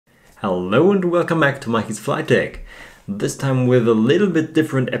Hello and welcome back to Mikey's Flight Deck. This time with a little bit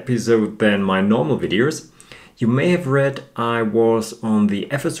different episode than my normal videos. You may have read I was on the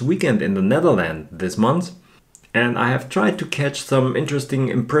FSWeekend in the Netherlands this month, and I have tried to catch some interesting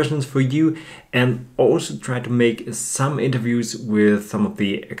impressions for you and also tried to make some interviews with some of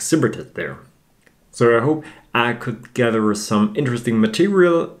the exhibitors there. So I hope I could gather some interesting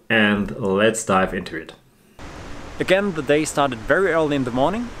material, and let's dive into it. Again, the day started very early in the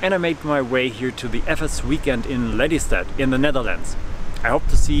morning and I made my way here to the FSWeekend in Lelystad in the Netherlands. I hope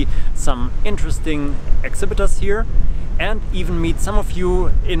to see some interesting exhibitors here and even meet some of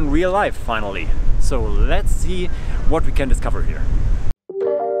you in real life finally. So let's see what we can discover here.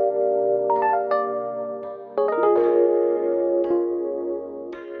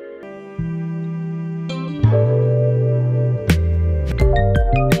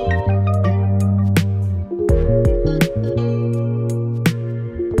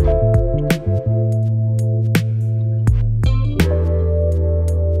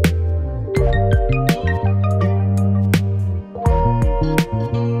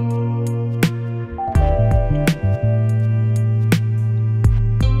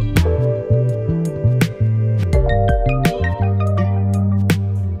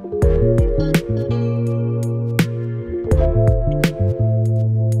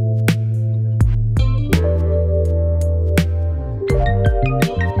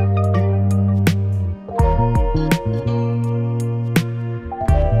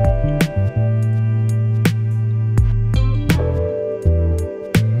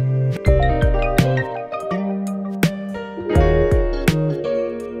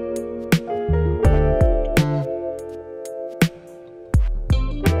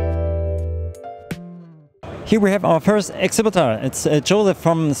 Here we have our first exhibitor. It's Joseph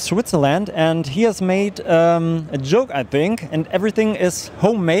from Switzerland, and he has made a joke, I think, and everything is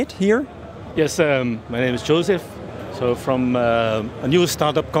homemade here. Yes, my name is Joseph. So from a new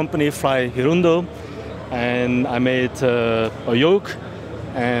startup company, Flightdeck, and I made a yoke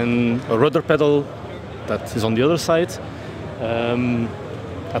and a rudder pedal that is on the other side.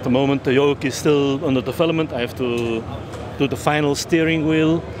 At the moment, the yoke is still under development. I have to do the final steering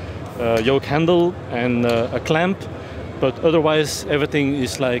wheel, yoke handle and a clamp, but otherwise everything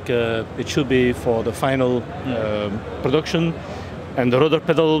is like it should be for the final production. And the rudder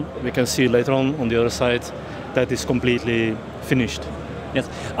pedal, we can see later on the other side, that is completely finished. Yes,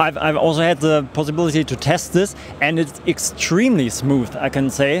 I've also had the possibility to test this, and it's extremely smooth, I can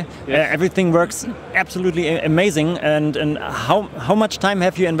say. Yes. Everything works absolutely amazing. And how much time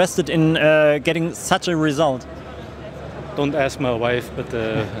have you invested in getting such a result? Don't ask my wife, but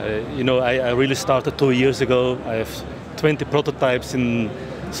you know, I really started 2 years ago. I have 20 prototypes in,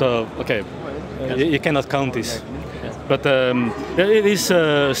 so okay, you cannot count this. Yes. But it is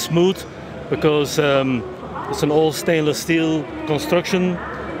smooth because it's an all stainless steel construction.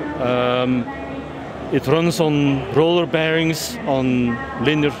 It runs on roller bearings on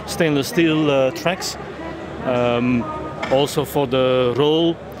linear stainless steel tracks. Also for the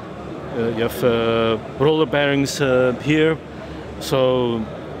roll, you have roller bearings here, so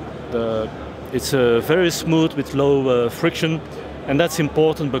it's very smooth with low friction, and that's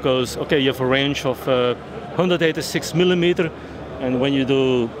important because okay, you have a range of 186 millimeter, and when you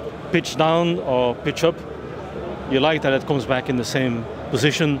do pitch down or pitch up, you like that it comes back in the same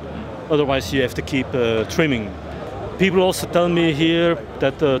position. Otherwise, you have to keep trimming. People also tell me here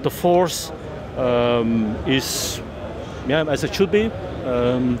that the force is as it should be.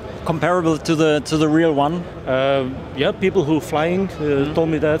 Comparable to the real one? Yeah, people who are flying told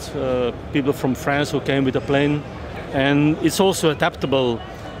me that. People from France who came with a plane. And it's also adaptable.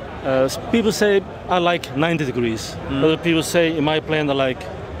 People say, I like 90 degrees. Other people say, in my plane, I like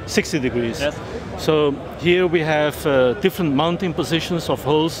 60 degrees. Yes. So here we have different mounting positions of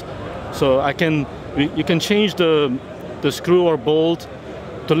holes. So you can change the screw or bolt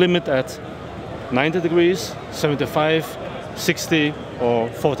to limit at 90 degrees, 75, 60 or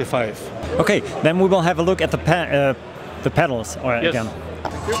 45. Okay, then we will have a look at the pedals yes. Again.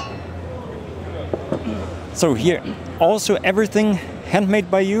 So here, also everything handmade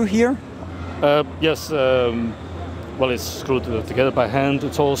by you here? Yes, well, it's screwed together by hand.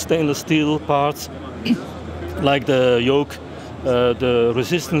 It's all stainless steel parts, like the yoke, the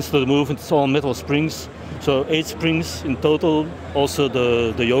resistance to the movement, it's all metal springs. So 8 springs in total, also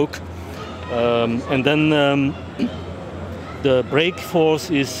the yoke. And then the brake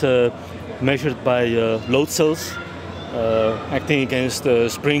force is measured by load cells acting against the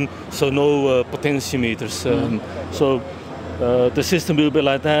spring, so no potentiometers. So The system will be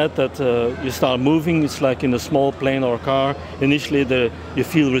like that you start moving. It's like in a small plane or car. Initially you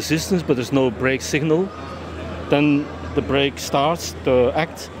feel resistance, but there's no brake signal. Then the brake starts to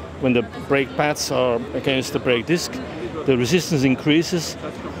act. When the brake pads are against the brake disc, the resistance increases.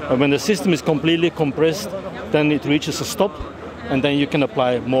 And when the system is completely compressed, then it reaches a stop, and then you can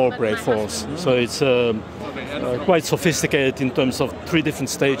apply more brake force. So it's quite sophisticated in terms of 3 different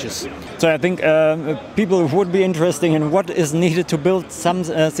stages. So I think people would be interested in what is needed to build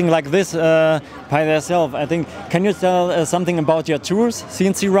something like this by themselves. I think, can you tell something about your tools,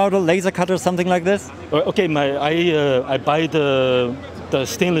 CNC router, laser cutter, something like this? Okay, I buy the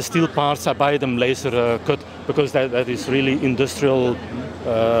stainless steel parts. I buy them laser cut because that is really industrial,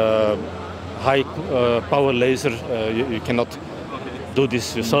 high power laser. You cannot do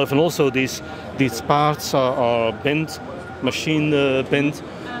this yourself, and also these parts are bent, machine bent,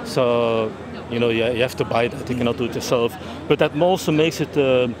 so you have to buy that. You cannot do it yourself, but that also makes it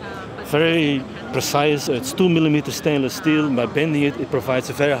very precise. It's 2 mm stainless steel. By bending it, it provides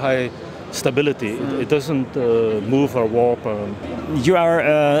a very high stability. It doesn't move or warp. You are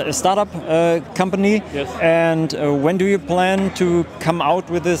a startup company. Yes. And when do you plan to come out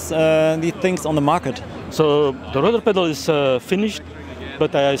with these things on the market? So the rudder pedal is finished,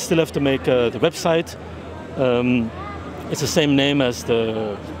 but I still have to make the website. It's the same name as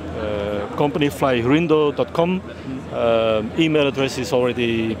the company, flyhurindo.com. Email address is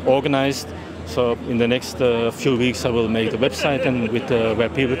already organized. So in the next few weeks I will make the website and with where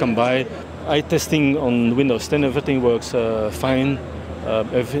people can buy. Eye testing on Windows 10, everything works fine.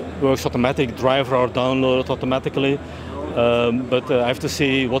 It works automatic, driver are downloaded automatically. But I have to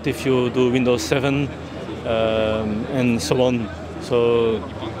see what if you do Windows 7 and so on. So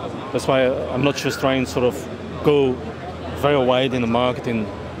that's why I'm not just trying to sort of go very wide in the market,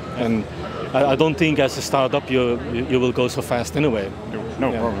 and I don't think as a startup you will go so fast anyway.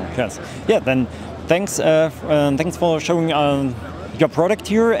 No problem. Yes. Yeah. Then thanks for showing your product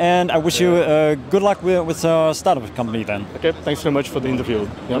here, and I wish you good luck with your startup company then. Okay. Thanks very much for the interview.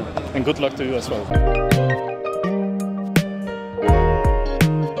 Yeah. And good luck to you as well.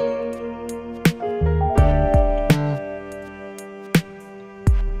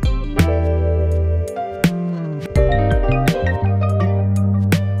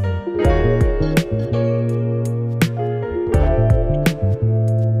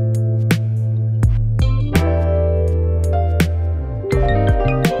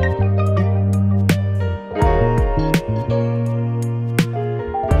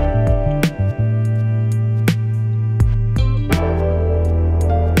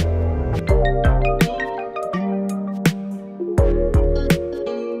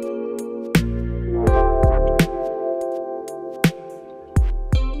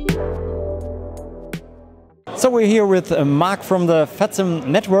 So we're here with Mark from the FSWeekend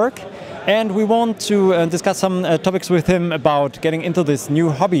network, and we want to discuss some topics with him about getting into this new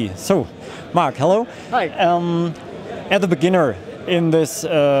hobby. So, Mark, hello. Hi. As a beginner in this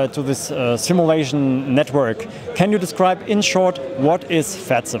simulation network, can you describe in short what is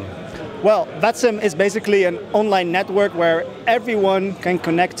FSWeekend? Well, FSWeekend is basically an online network where everyone can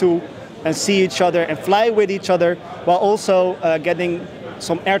connect to and see each other and fly with each other, while also getting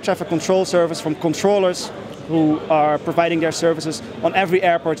some air traffic control service from controllers who are providing their services on every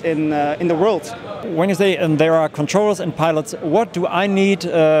airport in the world. When you say there are controllers and pilots, what do I need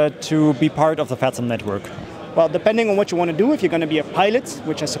to be part of the FSWeekend network? Well, depending on what you want to do, if you're going to be a pilot,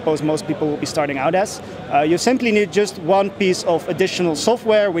 which I suppose most people will be starting out as, you simply need just one piece of additional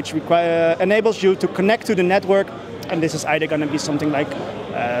software which enables you to connect to the network, and this is either going to be something like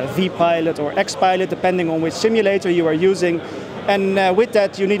vPilot or xPilot, depending on which simulator you are using. And with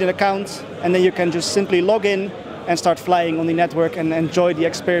that, you need an account, and then you can just simply log in and start flying on the network and enjoy the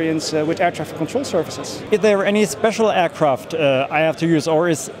experience with air traffic control services. Is there any special aircraft I have to use, or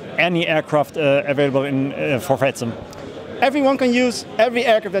is any aircraft available for FSWeekend? Everyone can use every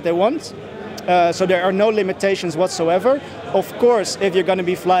aircraft that they want, so there are no limitations whatsoever. Of course, if you're going to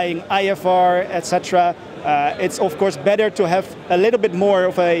be flying IFR, etc., it's of course better to have a little bit more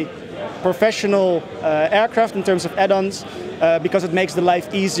of a professional aircraft in terms of add-ons, because it makes the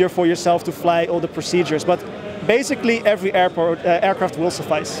life easier for yourself to fly all the procedures. But basically every aircraft will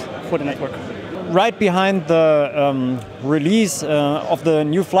suffice for the network. Right behind the release of the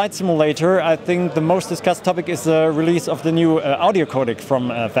new flight simulator, I think the most discussed topic is the release of the new audio codec from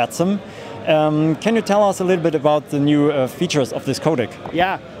FSWeekend. Can you tell us a little bit about the new features of this codec?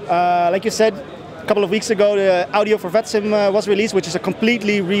 Yeah, like you said, a couple of weeks ago the audio for FSWeekend was released, which is a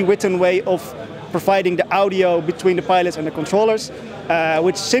completely rewritten way of providing the audio between the pilots and the controllers,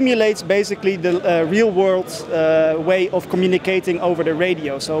 which simulates basically the real-world way of communicating over the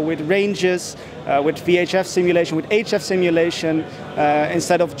radio. So with ranges, with VHF simulation, with HF simulation,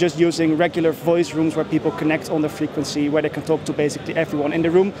 instead of just using regular voice rooms where people connect on the frequency, where they can talk to basically everyone in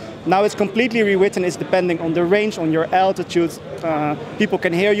the room. Now it's completely rewritten. It's depending on the range, on your altitude. People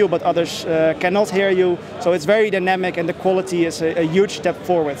can hear you, but others cannot hear you. So it's very dynamic, and the quality is a huge step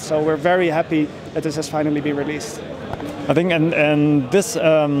forward. So we're very happy that this has finally been released. I think, and this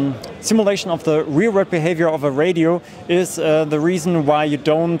simulation of the real-world behavior of a radio is the reason why you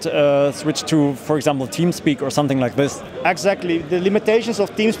don't switch to, for example, TeamSpeak or something like this. Exactly. The limitations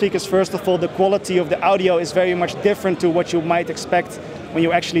of TeamSpeak is, first of all, the quality of the audio is very much different to what you might expect when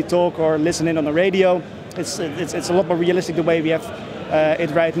you actually talk or listen in on the radio. It's a lot more realistic the way we have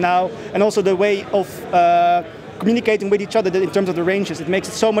it right now, and also the way of communicating with each other in terms of the ranges. It makes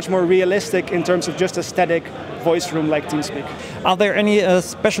it so much more realistic in terms of just a static voice room like TeamSpeak. Are there any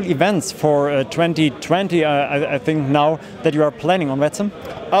special events for 2020, I think now, that you are planning on VETSIM?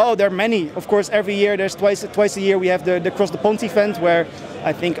 Oh, there are many. Of course, every year there's twice a year we have the Cross the Pond event, where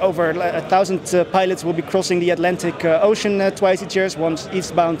I think over 1,000 pilots will be crossing the Atlantic Ocean twice each year, once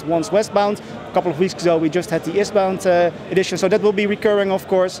eastbound, once westbound. A couple of weeks ago we just had the eastbound edition, so that will be recurring, of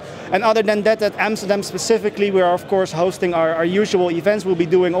course. And other than that, at Amsterdam specifically, we are of course hosting our usual events. We'll be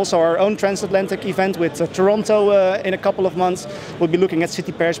doing also our own transatlantic event with Toronto in a couple of months. We'll be looking at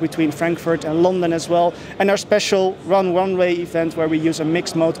city pairs between Frankfurt and London as well. And our special runway event, where we use a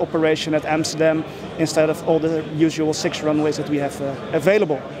mixed mode operation at Amsterdam instead of all the usual 6 runways that we have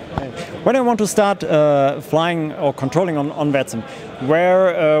available. When I want to start flying or controlling on VETSIM,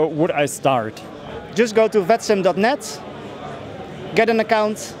 where would I start? Just go to vetsim.net, get an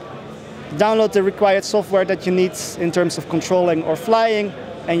account, download the required software that you need in terms of controlling or flying,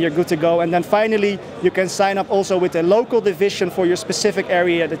 and you're good to go. And then finally, you can sign up also with a local division for your specific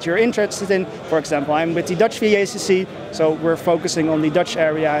area that you're interested in. For example, I'm with the Dutch VACC, so we're focusing on the Dutch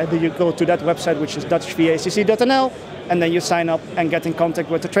area. You go to that website, which is dutchvacc.nl, and then you sign up and get in contact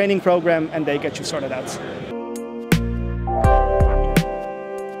with the training program, and they get you sorted out.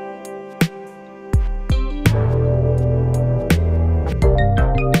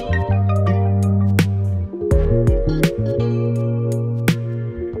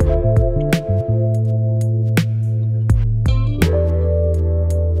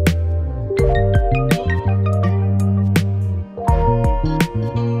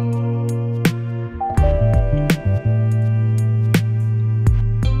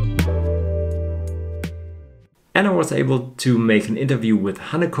 And I was able to make an interview with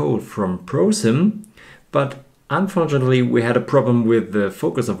Hanneke from ProSim, but unfortunately we had a problem with the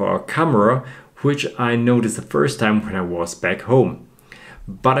focus of our camera, which I noticed the first time when I was back home.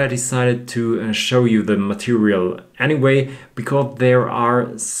 But I decided to show you the material anyway, because there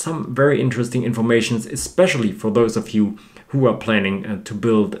are some very interesting informations, especially for those of you who are planning to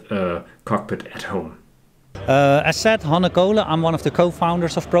build a cockpit at home. As said, Hanneke, I'm one of the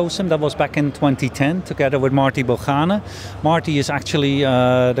co-founders of ProSim. That was back in 2010, together with Marty Bogane. Marty is actually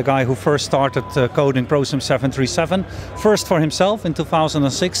the guy who first started coding ProSim 737, first for himself in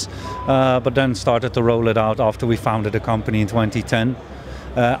 2006, but then started to roll it out after we founded the company in 2010.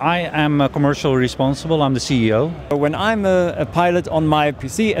 I am commercially responsible, I'm the CEO. When I'm a pilot on my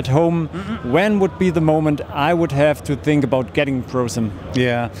PC at home, when would be the moment I would have to think about getting ProSim?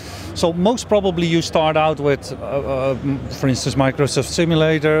 Yeah, so most probably you start out with, for instance, Microsoft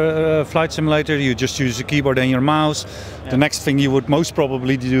Simulator, Flight Simulator. You just use a keyboard and your mouse. The next thing you would most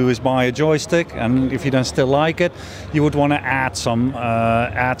probably do is buy a joystick, and if you then still like it, you would want to add some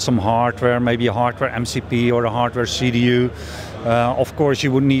hardware, maybe a hardware MCP or a hardware CDU. Of course,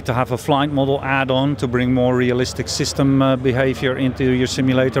 you would need to have a flight model add-on to bring more realistic system behavior into your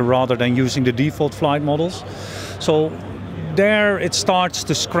simulator rather than using the default flight models. So there it starts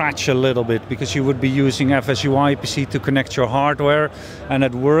to scratch a little bit, because you would be using FSUIPC to connect your hardware, and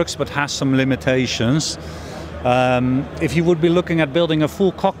it works but has some limitations. If you would be looking at building a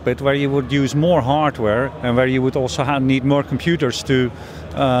full cockpit where you would use more hardware and where you would also need more computers to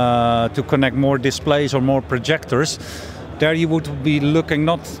connect more displays or more projectors, there you would be looking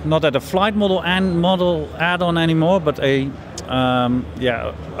not at a flight model and model add-on anymore, but a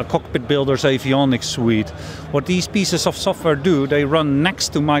cockpit builder's avionics suite. What these pieces of software do, they run next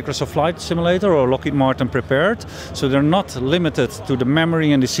to Microsoft Flight Simulator or Lockheed Martin Prepared, so they're not limited to the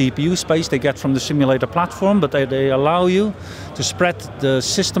memory and the CPU space they get from the simulator platform, but they allow you to spread the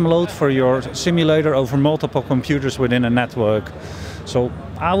system load for your simulator over multiple computers within a network. So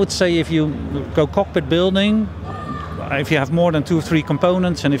I would say if you go cockpit building, if you have more than 2 or 3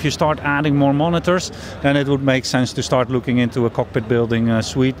 components, and if you start adding more monitors, then it would make sense to start looking into a cockpit building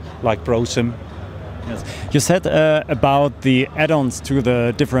suite like ProSim. Yes. You said about the add-ons to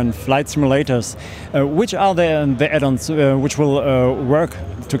the different flight simulators. Which are the add-ons which will work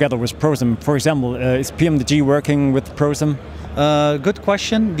together with ProSim? For example, is PMDG working with ProSim? Good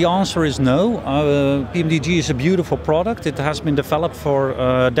question. The answer is no. PMDG is a beautiful product. It has been developed for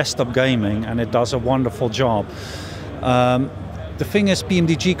desktop gaming, and it does a wonderful job. The thing is,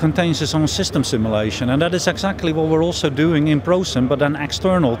 PMDG contains its own system simulation, and that is exactly what we're also doing in ProSim, but then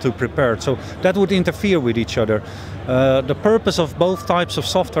external to Prepared. So that would interfere with each other. The purpose of both types of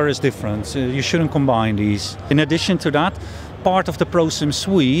software is different. You shouldn't combine these. In addition to that, part of the ProSim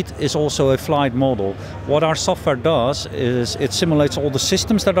suite is also a flight model. What our software does is it simulates all the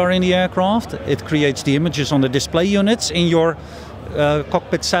systems that are in the aircraft. It creates the images on the display units in your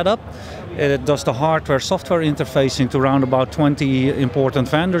cockpit setup. It does the hardware-software interfacing to around about 20 important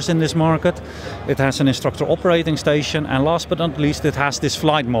vendors in this market. It has an instructor operating station, and last but not least, it has this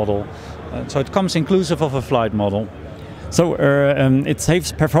flight model. So it comes inclusive of a flight model. So it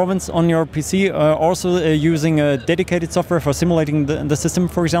saves performance on your PC, also using a dedicated software for simulating the system,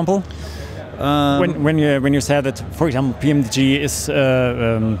 for example? When you said that, for example, PMDG is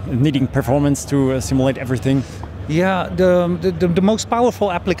needing performance to simulate everything. Yeah, the most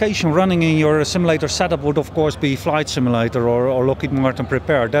powerful application running in your simulator setup would of course be Flight Simulator or Lockheed Martin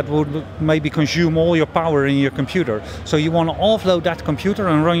Prepared. That would maybe consume all your power in your computer. So you want to offload that computer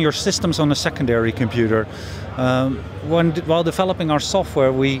and run your systems on a secondary computer. While developing our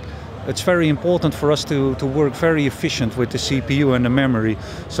software, it's very important for us to work very efficient with the CPU and the memory.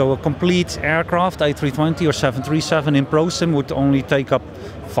 So a complete aircraft, A320 or 737 in ProSim would only take up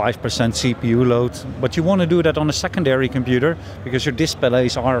 5% CPU load. But you want to do that on a secondary computer because your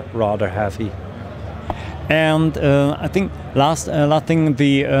displays are rather heavy. And I think last thing,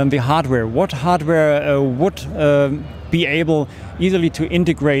 the hardware. What hardware would be able easily to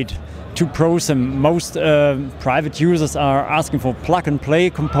integrate to ProSim? Most private users are asking for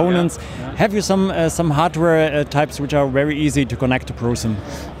plug-and-play components. Yeah. Have you some hardware types which are very easy to connect to ProSim?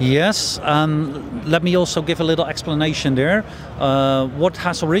 Yes. Let me also give a little explanation there. What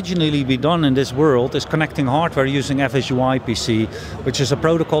has originally been done in this world is connecting hardware using FSWeekend, which is a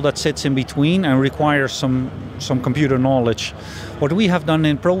protocol that sits in between and requires some computer knowledge. What we have done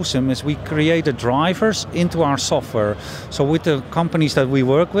in ProSim is we created drivers into our software. So with the companies that we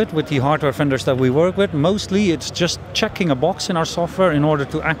work with the hardware vendors that we work with, mostly it's just checking a box in our software in order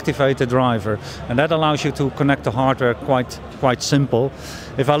to activate the driver. And that allows you to connect the hardware quite simple.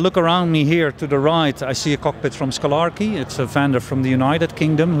 If I look around me here to the right, I see a cockpit from Scholarkey. It's a vendor from the United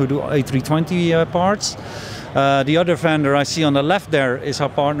Kingdom who do A320 parts. The other vendor I see on the left there is our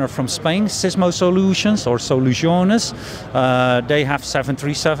partner from Spain, Sismo Solutions or Soluciones. They have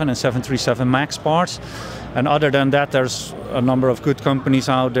 737 and 737 MAX parts. And other than that, there's a number of good companies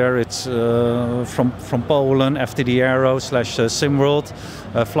out there. It's from Poland, FTD Aero / Simworld,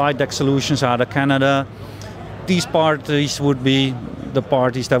 Flightdeck Solutions out of Canada. These parties would be the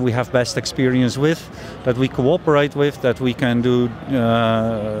parties that we have best experience with, that we cooperate with, that we can do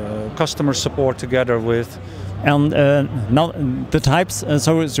customer support together with. And now the types,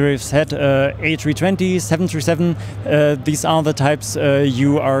 so we've said A320, 737, these are the types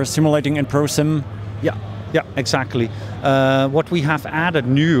you are simulating in ProSim? Yeah, exactly. What we have added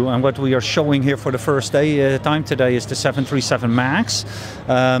new and what we are showing here for the first time today is the 737 MAX.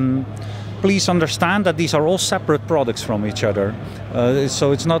 Please understand that these are all separate products from each other.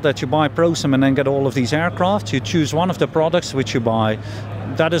 So it's not that you buy ProSim and then get all of these aircraft. You choose one of the products which you buy.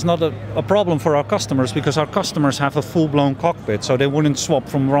 That is not a problem for our customers because our customers have a full-blown cockpit, so they wouldn't swap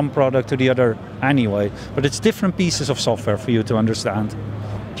from one product to the other anyway. But it's different pieces of software for you to understand.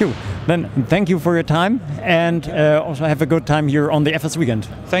 Cool. Then thank you for your time, and also have a good time here on the FS Weekend.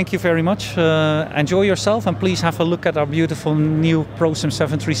 Thank you very much. Enjoy yourself, and please have a look at our beautiful new ProSim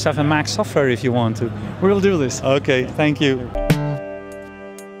 737 MAX software if you want to. We'll do this. Okay, thank you.